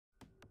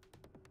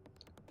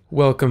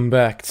Welcome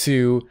back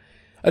to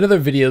another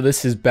video.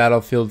 This is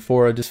Battlefield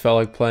 4. I just felt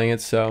like playing it,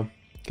 so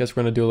guess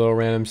we're gonna do a little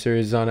random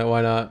series on it.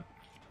 Why not?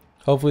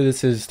 Hopefully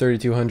this is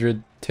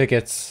 3,200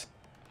 tickets.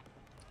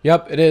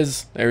 Yep, it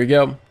is. There we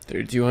go.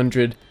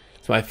 3,200.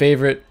 It's my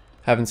favorite.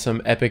 Having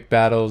some epic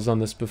battles on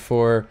this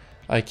before.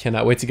 I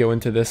cannot wait to go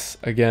into this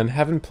again.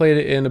 Haven't played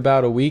it in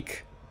about a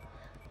week.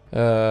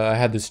 I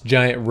had this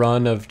giant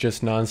run of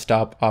just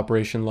non-stop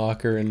Operation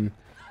Locker and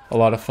a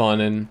lot of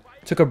fun, and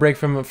took a break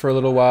from it for a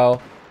little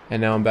while. And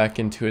now I'm back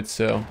into it,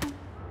 so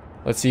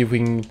let's see if we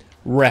can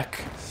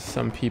wreck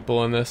some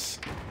people in this.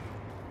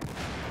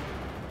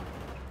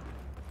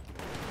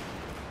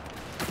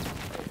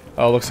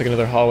 Oh, looks like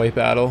another hallway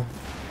battle.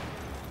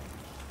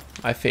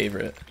 My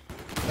favorite.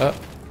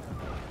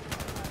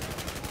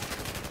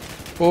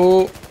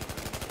 Oh,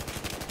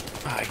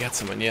 I got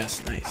someone.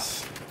 Yes,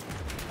 nice.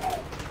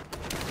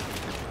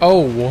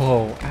 Oh,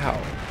 whoa,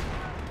 ow.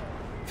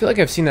 I feel like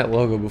I've seen that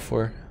logo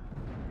before.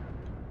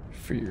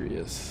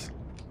 Furious.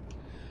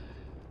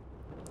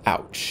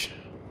 Ouch.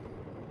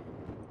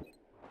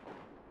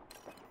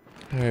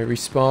 Alright,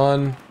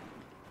 respawn.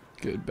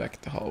 Good, back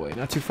at the hallway.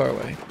 Not too far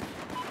away.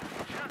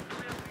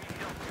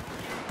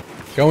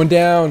 Going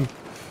down!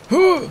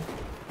 Nice,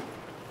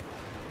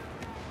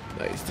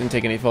 didn't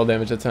take any fall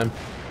damage that time.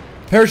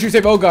 Parachute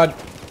save, oh god!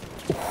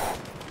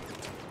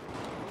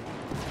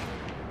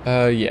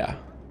 Yeah.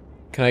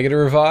 Can I get a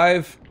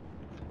revive?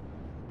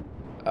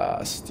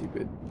 Ah,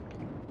 stupid.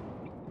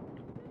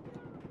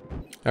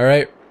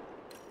 Alright.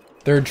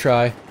 Third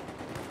try.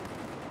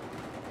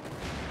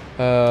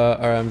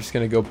 Alright, I'm just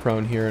gonna go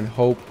prone here and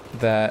hope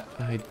that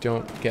I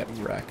don't get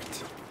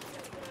wrecked.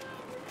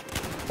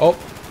 Oh,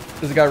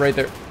 there's a guy right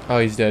there. Oh,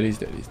 he's dead, he's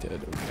dead, he's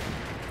dead. Okay.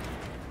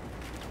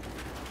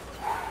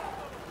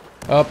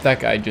 Oh, that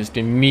guy just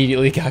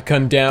immediately got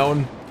gunned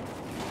down.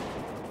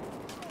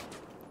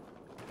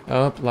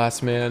 Oh,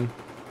 last man.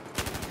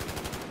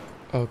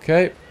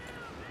 Okay.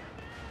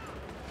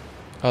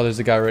 Oh, there's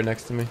a guy right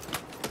next to me.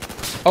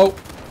 Oh!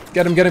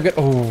 Get him, get him, get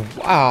him. Oh,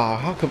 wow.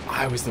 How come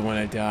I was the one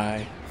to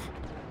die?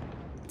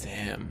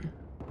 Damn.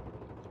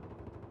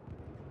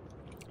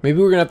 Maybe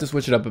we're going to have to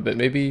switch it up a bit.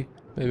 Maybe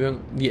the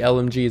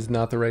LMG is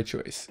not the right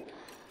choice.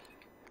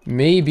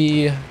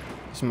 Maybe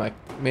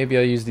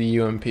I'll use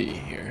the UMP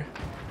here.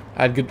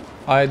 I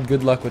had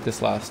good luck with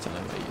this last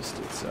time I used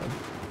it, so.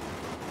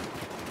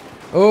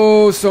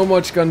 Oh, so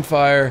much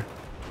gunfire.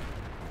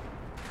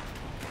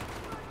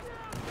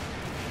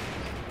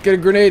 Get a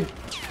grenade.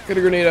 Get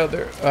a grenade out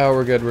there. Oh,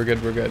 we're good, we're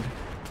good, we're good.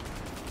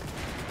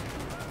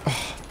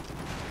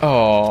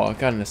 Oh, I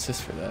got an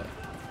assist for that.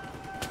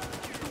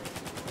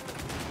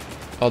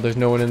 Oh, there's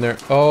no one in there.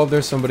 Oh,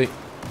 there's somebody.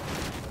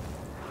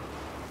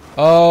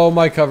 Oh,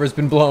 my cover's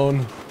been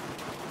blown.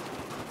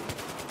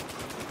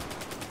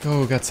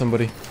 Oh, got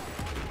somebody.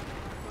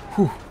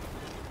 Whew.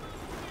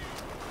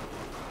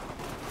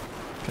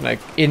 Can I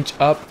inch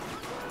up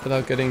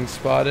without getting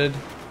spotted?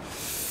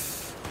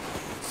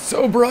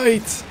 So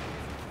bright!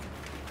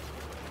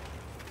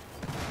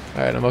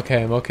 Alright, I'm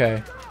okay, I'm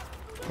okay.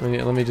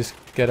 Let me just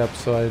get up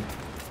so I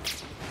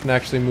can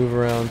actually move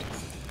around.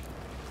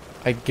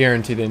 I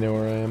guarantee they know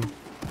where I am.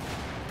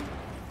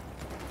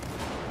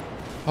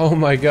 Oh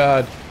my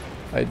god.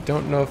 I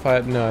don't know if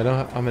no, I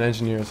don't I'm an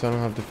engineer, so I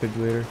don't have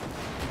defibrillator.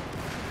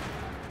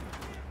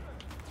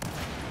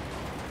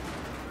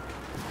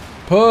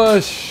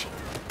 Push!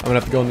 I'm gonna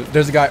have to go in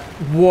there's a guy.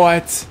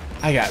 What?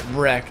 I got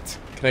wrecked.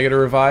 Can I get a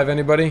revive,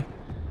 anybody?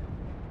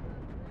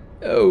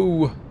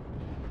 Oh.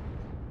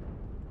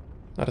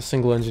 Not a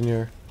single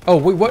engineer. Oh,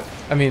 wait, what?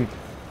 I mean,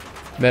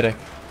 medic.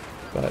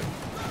 But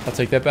I'll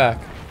take that back.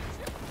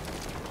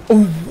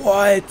 Oh,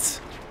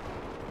 what?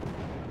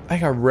 I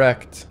got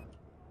wrecked.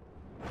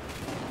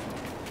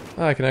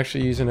 Oh, I can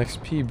actually use an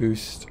XP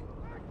boost.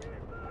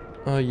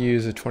 I'll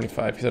use a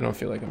 25 because I don't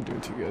feel like I'm doing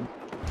too good.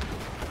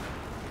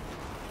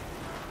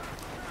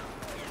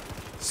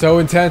 So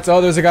intense.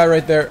 Oh, there's a guy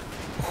right there.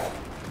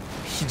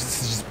 He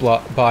just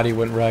body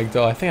went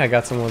ragdoll. I think I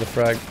got someone with a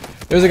frag.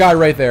 There's a guy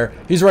right there.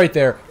 He's right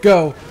there.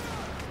 Go.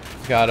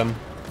 Got him.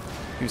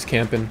 He was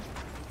camping.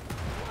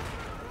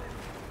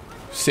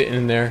 Sitting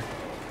in there.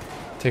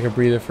 Take a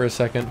breather for a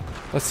second.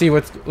 Let's see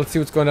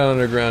what's going on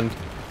underground.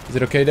 Is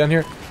it okay down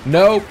here?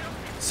 No.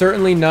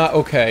 Certainly not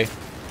okay.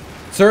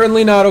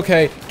 Certainly not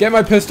okay. Get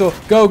my pistol.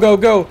 Go, go,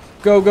 go.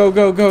 Go, go,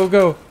 go, go,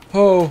 go.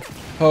 Ho,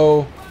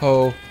 ho,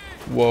 ho.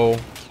 Whoa.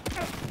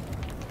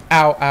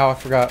 Ow, ow. I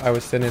forgot I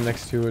was standing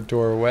next to a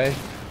doorway.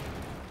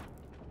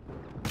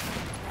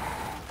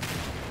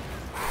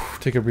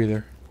 Take a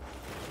breather.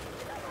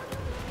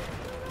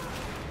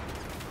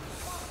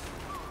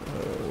 Oh,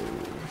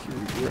 here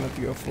we're gonna have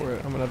to go for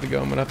it. I'm gonna have to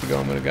go. I'm gonna have to go.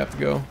 I'm gonna have to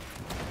go.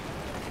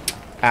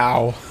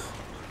 Ow.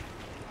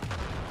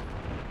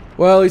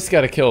 Well, at least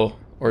got a kill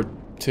or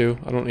two.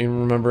 I don't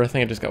even remember. I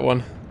think I just got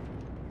one.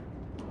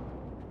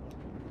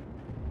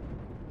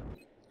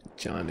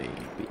 Johnny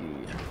B.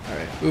 All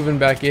right, moving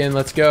back in.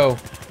 Let's go.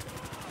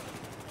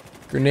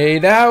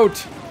 Grenade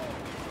out.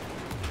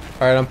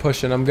 All right, I'm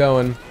pushing. I'm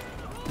going.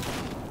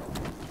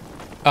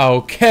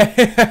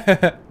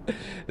 Okay.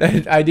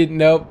 I didn't,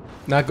 nope,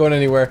 not going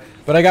anywhere.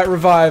 But I got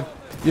revived.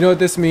 You know what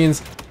this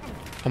means?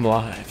 I'm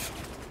alive.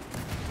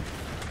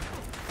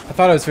 I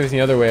thought I was facing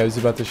the other way. I was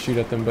about to shoot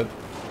at them, but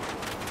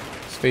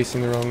it's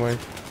facing the wrong way.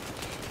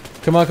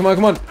 Come on, come on,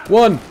 come on.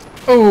 One.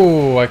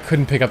 Oh, I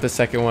couldn't pick up the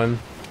second one.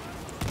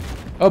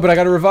 Oh, but I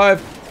got to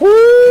revive.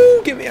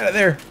 Woo! Get me out of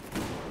there.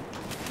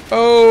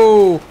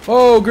 Oh,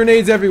 oh,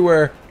 grenades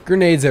everywhere.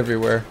 Grenades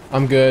everywhere.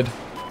 I'm good.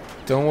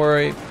 Don't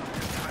worry.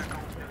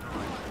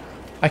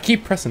 I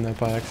keep pressing that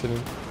by accident.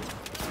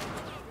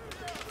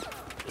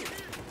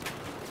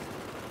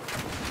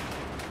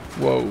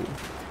 Whoa.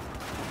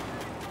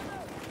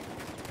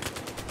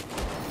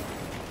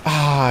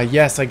 Ah,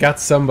 yes, I got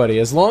somebody.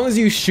 As long as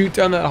you shoot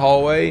down that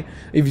hallway,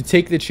 if you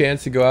take the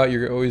chance to go out,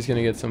 you're always going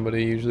to get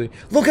somebody usually.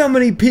 Look how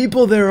many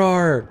people there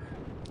are!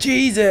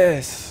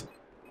 Jesus!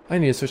 I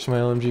need to switch to my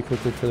LMG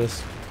quickly for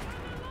this.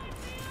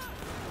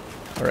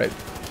 Alright.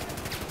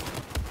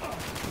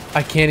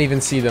 I can't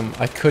even see them.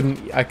 I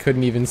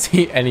couldn't even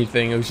see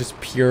anything. It was just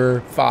pure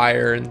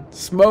fire and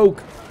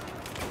smoke.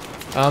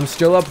 I'm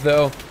still up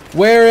though.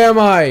 Where am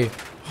I?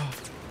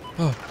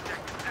 Oh.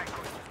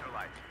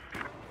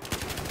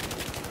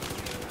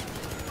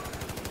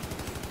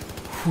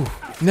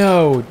 Whew.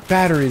 No,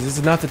 batteries. This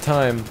is not the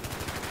time.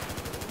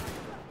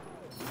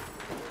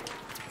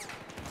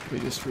 Let me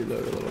just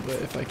reload a little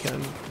bit if I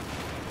can.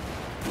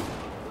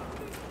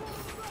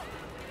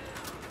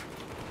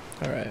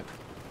 Alright.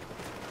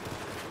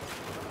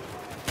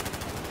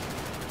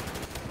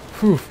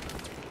 Whew.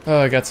 Oh,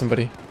 I got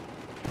somebody.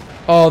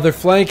 Oh, they're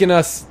flanking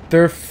us.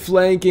 They're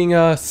flanking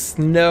us.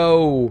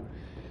 No.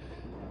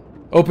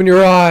 Open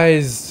your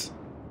eyes.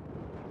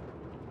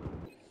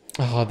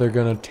 Oh, they're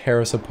gonna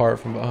tear us apart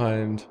from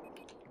behind.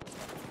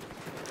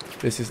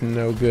 This is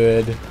no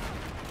good.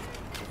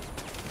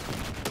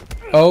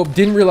 Oh,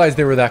 didn't realize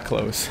they were that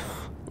close.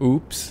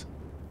 Oops.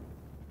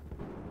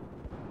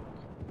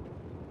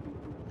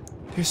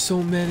 There's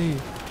so many.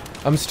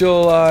 I'm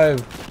still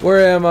alive.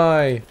 Where am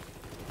I?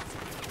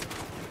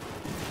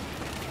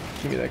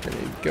 Give me that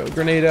grenade. Go.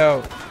 Grenade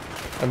out.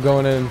 I'm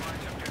going in.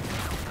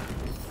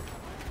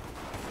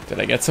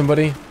 Did I get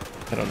somebody?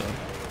 I don't know.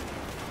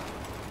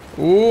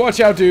 Ooh, watch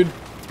out, dude.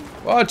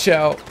 Watch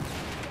out.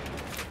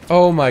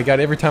 Oh my god,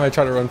 every time I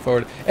try to run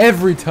forward.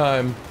 Every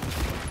time.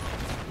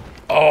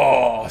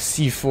 Oh,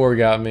 C4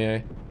 got me.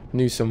 I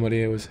knew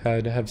somebody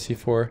had to have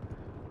C4.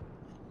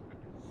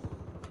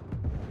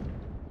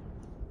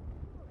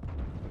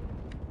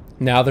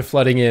 Now they're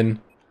flooding in.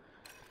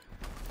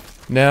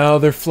 Now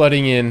they're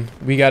flooding in.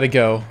 We gotta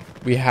go.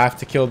 We have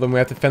to kill them. We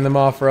have to fend them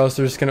off or else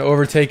they're just gonna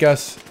overtake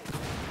us.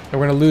 And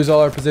we're gonna lose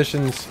all our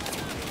positions.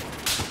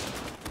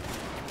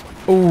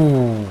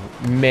 Ooh,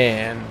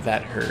 man,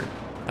 that hurt.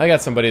 I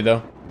got somebody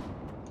though.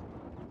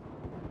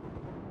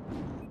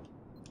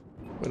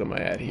 What am I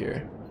at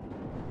here?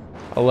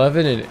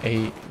 11 and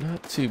 8.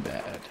 Not too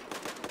bad.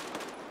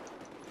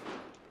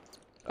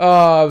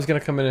 Oh, I was gonna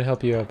come in and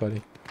help you out,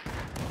 buddy.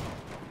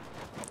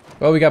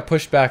 Well, we got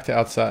pushed back to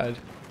outside.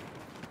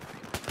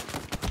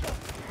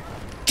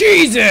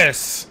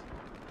 Jesus!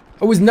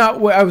 I was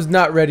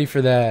not ready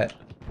for that.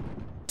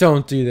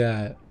 Don't do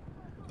that.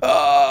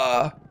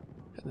 Ah!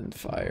 And then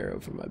fire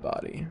over my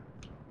body.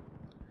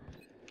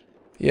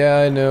 Yeah,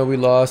 I know we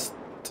lost.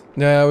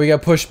 No, we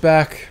got pushed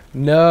back.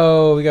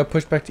 No, we got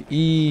pushed back to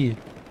E.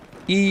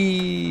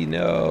 E,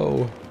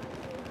 no.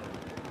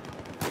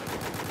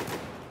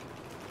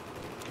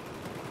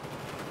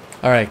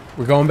 Alright,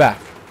 we're going back.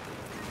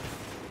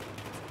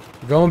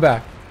 We're going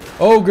back.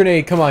 Oh,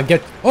 grenade, come on,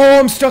 get. Oh,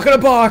 I'm stuck in a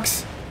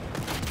box!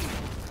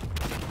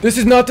 This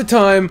is not the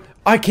time.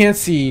 I can't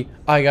see.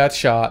 I got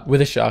shot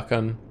with a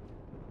shotgun.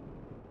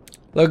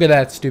 Look at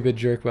that stupid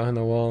jerk behind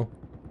the wall.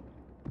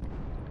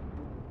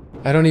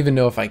 I don't even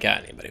know if I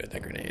got anybody with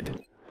that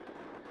grenade.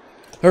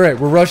 Alright,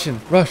 we're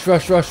rushing. Rush,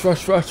 rush, rush,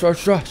 rush, rush,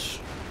 rush, rush.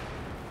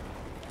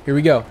 Here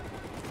we go.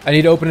 I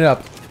need to open it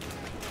up.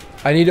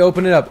 I need to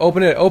open it up.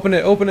 Open it, open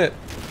it, open it.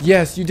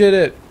 Yes, you did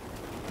it.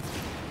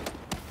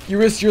 You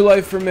risked your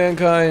life for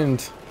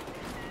mankind.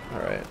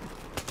 Alright.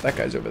 That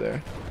guy's over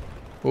there.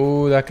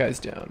 Oh, that guy's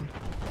down.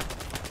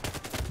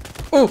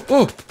 Oh,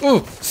 oh,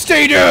 oh!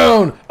 Stay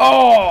down!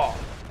 Oh!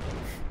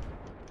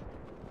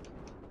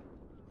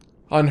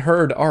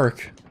 Unheard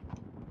arc.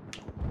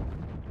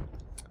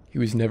 He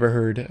was never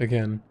heard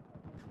again.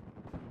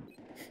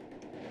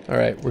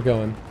 Alright, we're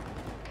going.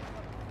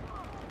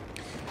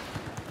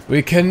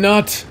 We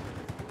cannot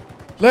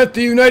let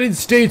the United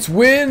States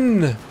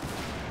win!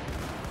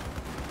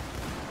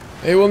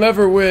 They will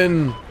never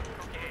win.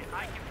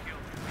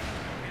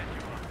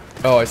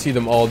 Oh, I see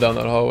them all down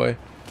that hallway.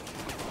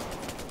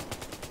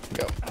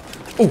 Go.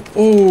 Oh,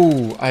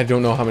 oh! I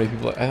don't know how many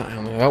people. I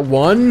don't know.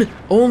 One?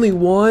 Only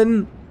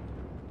one?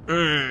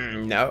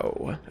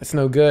 No. That's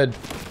no good.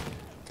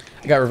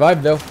 I got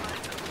revived, though.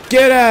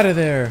 Get out of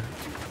there!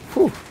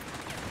 Whew.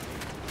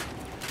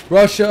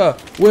 Russia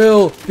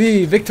will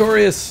be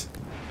victorious!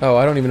 Oh,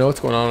 I don't even know what's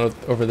going on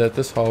over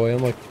this hallway.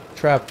 I'm, like,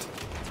 trapped.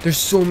 There's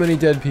so many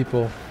dead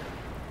people.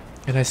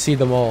 And I see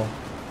them all.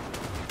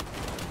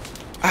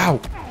 Ow!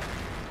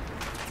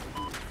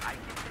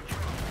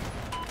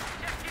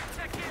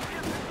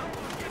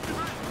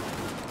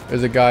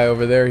 There's a guy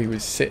over there. He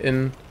was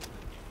sitting.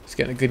 He's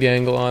getting a good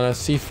angle on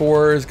us.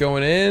 C4 is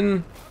going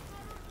in.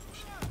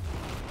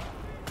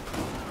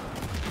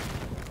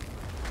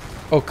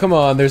 Oh, come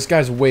on. There's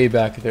guys way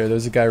back there.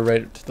 There's a guy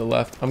right to the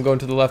left. I'm going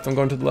to the left. I'm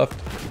going to the left.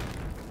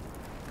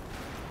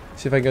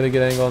 See if I get a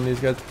good angle on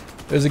these guys.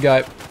 There's a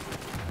guy.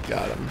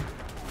 Got him.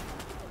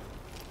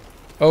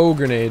 Oh,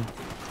 grenade.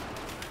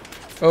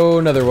 Oh,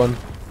 another one.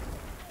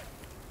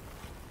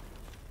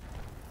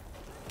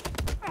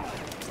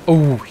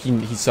 Oh,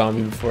 he saw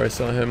me before I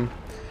saw him.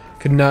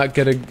 Could not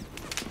get a...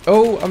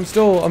 Oh, I'm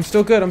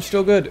still good. I'm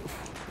still good.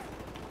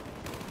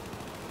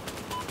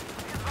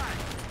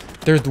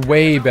 They're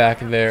way back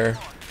there.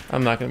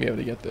 I'm not gonna be able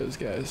to get those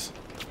guys.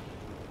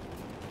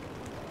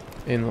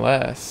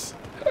 Unless...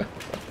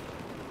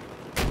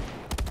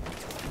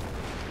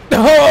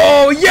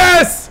 Oh,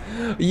 yes!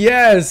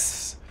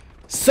 Yes!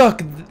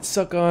 Suck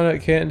on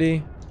it,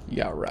 Candy. You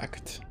got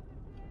wrecked.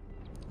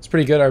 It's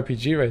pretty good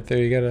RPG right there.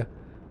 You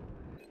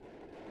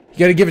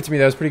gotta give it to me.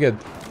 That was pretty good.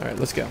 All right,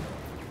 let's go.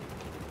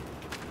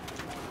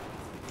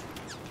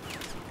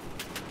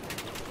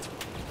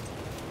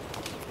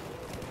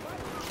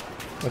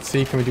 Let's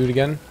see. Can we do it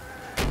again?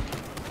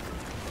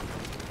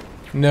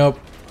 Nope.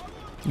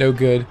 No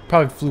good.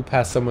 Probably flew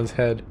past someone's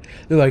head.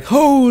 They're like,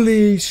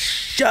 "Holy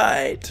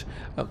shit!"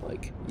 I'm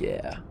like,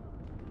 "Yeah."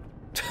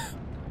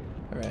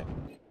 All right.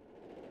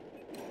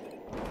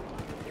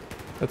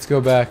 Let's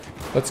go back.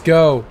 Let's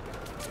go.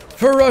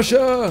 For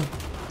Russia!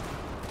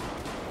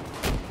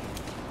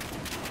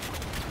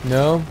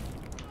 No?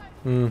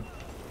 Hmm.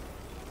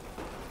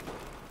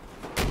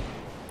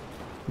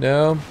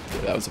 No?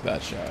 Yeah, that was a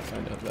bad shot. I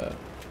know that.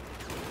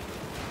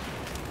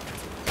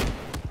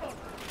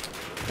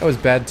 That was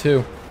bad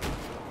too.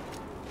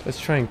 Let's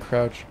try and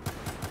crouch.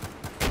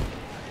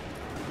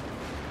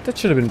 That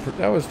should have been...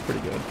 That was pretty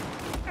good.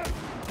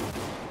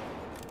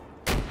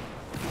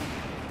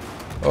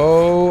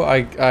 Oh,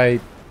 I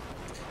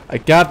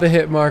got the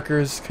hit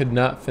markers. Could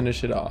not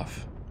finish it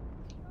off.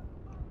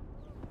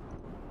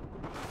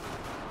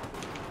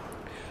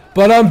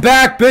 But I'm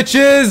back,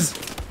 bitches!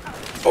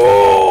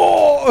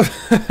 Oh!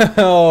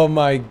 Oh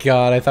my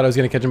god, I thought I was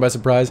gonna catch them by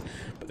surprise,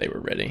 but they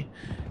were ready.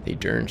 They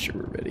darn sure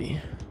were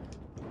ready.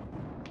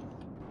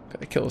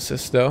 Got a kill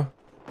assist though.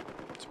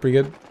 It's pretty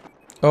good.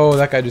 Oh,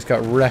 that guy just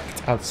got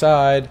wrecked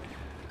outside.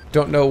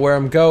 Don't know where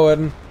I'm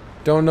going.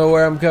 Don't know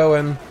where I'm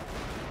going.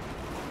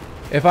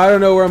 If I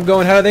don't know where I'm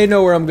going, how do they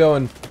know where I'm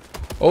going?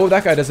 Oh,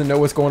 that guy doesn't know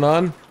what's going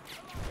on.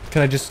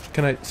 Can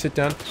I sit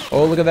down?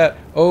 Oh, look at that.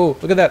 Oh,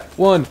 look at that.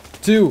 1,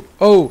 2.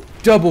 Oh,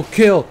 double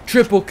kill,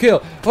 triple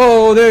kill.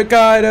 Oh, that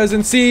guy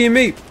doesn't see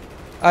me.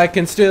 I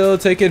can still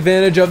take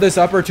advantage of this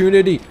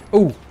opportunity.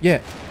 Oh, yeah.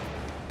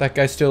 That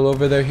guy's still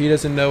over there. He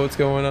doesn't know what's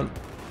going on.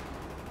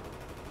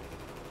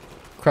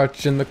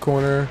 Crouch in the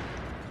corner.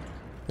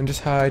 And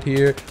just hide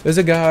here. There's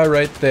a guy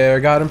right there.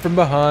 Got him from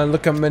behind.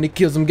 Look how many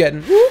kills I'm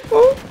getting.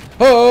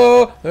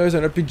 Oh, there's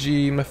an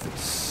RPG in my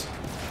face.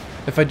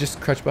 If I just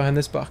crouch behind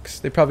this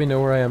box, they probably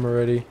know where I am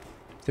already.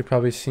 They've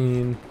probably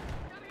seen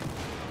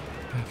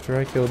after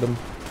I killed them.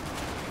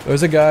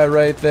 There's a guy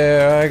right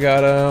there. I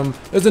got him.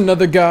 There's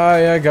another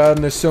guy. I got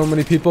him. There's so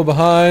many people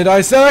behind. I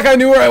said like I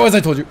knew where I was.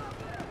 I told you.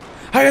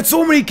 I had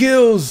so many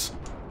kills.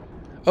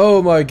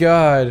 Oh my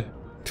god.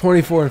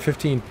 24 and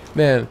 15.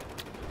 Man,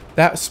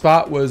 that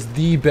spot was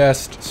the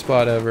best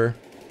spot ever.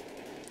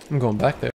 I'm going back there.